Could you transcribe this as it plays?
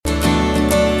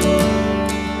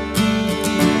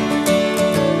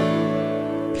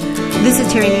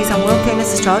Terry Nazon, world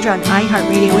famous astrologer on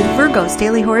iHeartRadio with Virgo's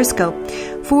Daily Horoscope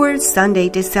for Sunday,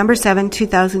 December 7,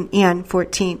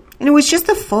 2014. And it was just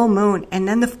a full moon, and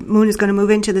then the moon is going to move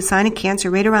into the sign of Cancer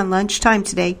right around lunchtime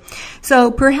today. So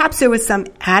perhaps there was some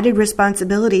added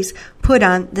responsibilities put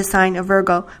on the sign of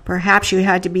Virgo. Perhaps you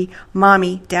had to be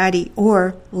mommy, daddy,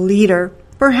 or leader.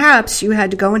 Perhaps you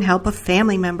had to go and help a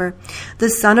family member. The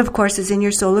sun, of course, is in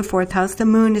your solar 4th house. The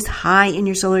moon is high in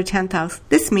your solar 10th house.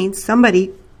 This means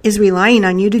somebody is relying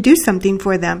on you to do something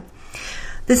for them.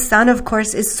 The sun, of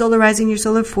course, is solarizing your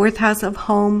solar 4th house of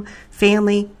home,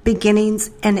 family, beginnings,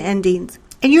 and endings.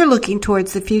 And you're looking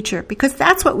towards the future because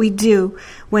that's what we do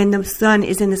when the sun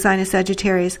is in the sign of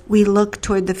Sagittarius. We look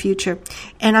toward the future.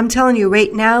 And I'm telling you,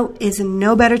 right now is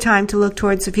no better time to look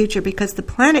towards the future because the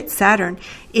planet Saturn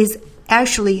is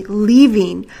actually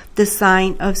leaving the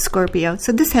sign of Scorpio.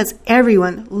 So this has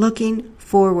everyone looking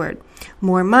forward.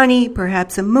 More money,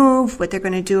 perhaps a move, what they're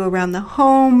going to do around the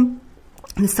home.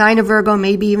 The sign of Virgo,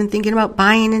 maybe even thinking about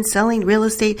buying and selling real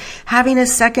estate, having a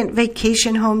second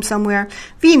vacation home somewhere.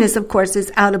 Venus, of course,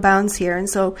 is out of bounds here, and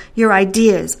so your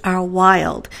ideas are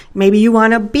wild. Maybe you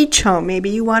want a beach home,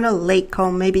 maybe you want a lake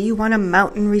home, maybe you want a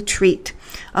mountain retreat.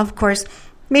 Of course,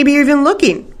 maybe you're even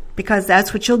looking, because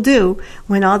that's what you'll do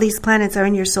when all these planets are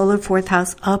in your solar 4th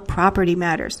house of property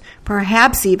matters.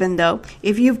 Perhaps even, though,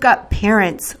 if you've got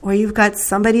parents or you've got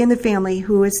somebody in the family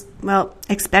who is,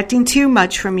 expecting too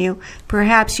much from you,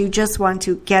 perhaps you just want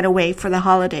to get away for the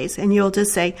holidays and you'll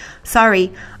just say,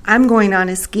 sorry, I'm going on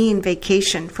a skiing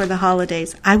vacation for the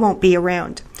holidays. I won't be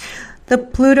around. The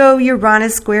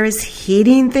Pluto-Uranus square is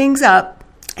heating things up.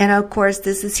 And of course,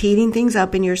 this is heating things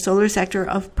up in your solar sector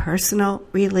of personal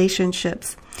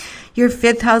relationships. Your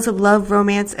 5th house of love,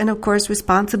 romance, and of course,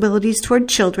 responsibilities toward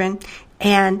children.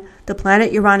 And the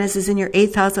planet Uranus is in your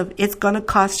 8th house of it's going to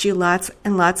cost you lots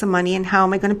and lots of money. And how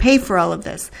am I going to pay for all of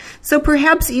this? So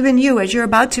perhaps even you, as you're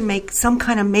about to make some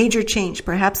kind of major change,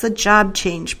 perhaps a job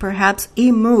change, perhaps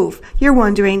a move, you're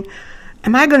wondering,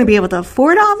 am I going to be able to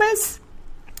afford all this?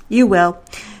 You will.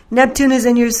 Neptune is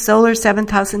in your solar 7th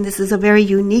house, and this is a very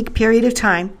unique period of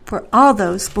time for all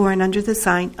those born under the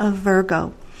sign of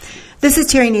Virgo. This is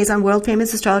Terry Nazon, world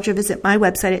famous astrologer. Visit my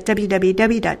website at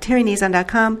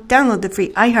www.terrynazon.com. Download the free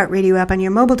iHeartRadio app on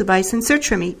your mobile device and search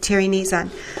for me, Terry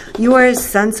Nazon. Your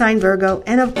sun sign Virgo,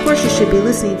 and of course you should be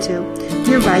listening to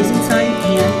your rising sign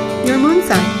and your moon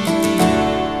sign.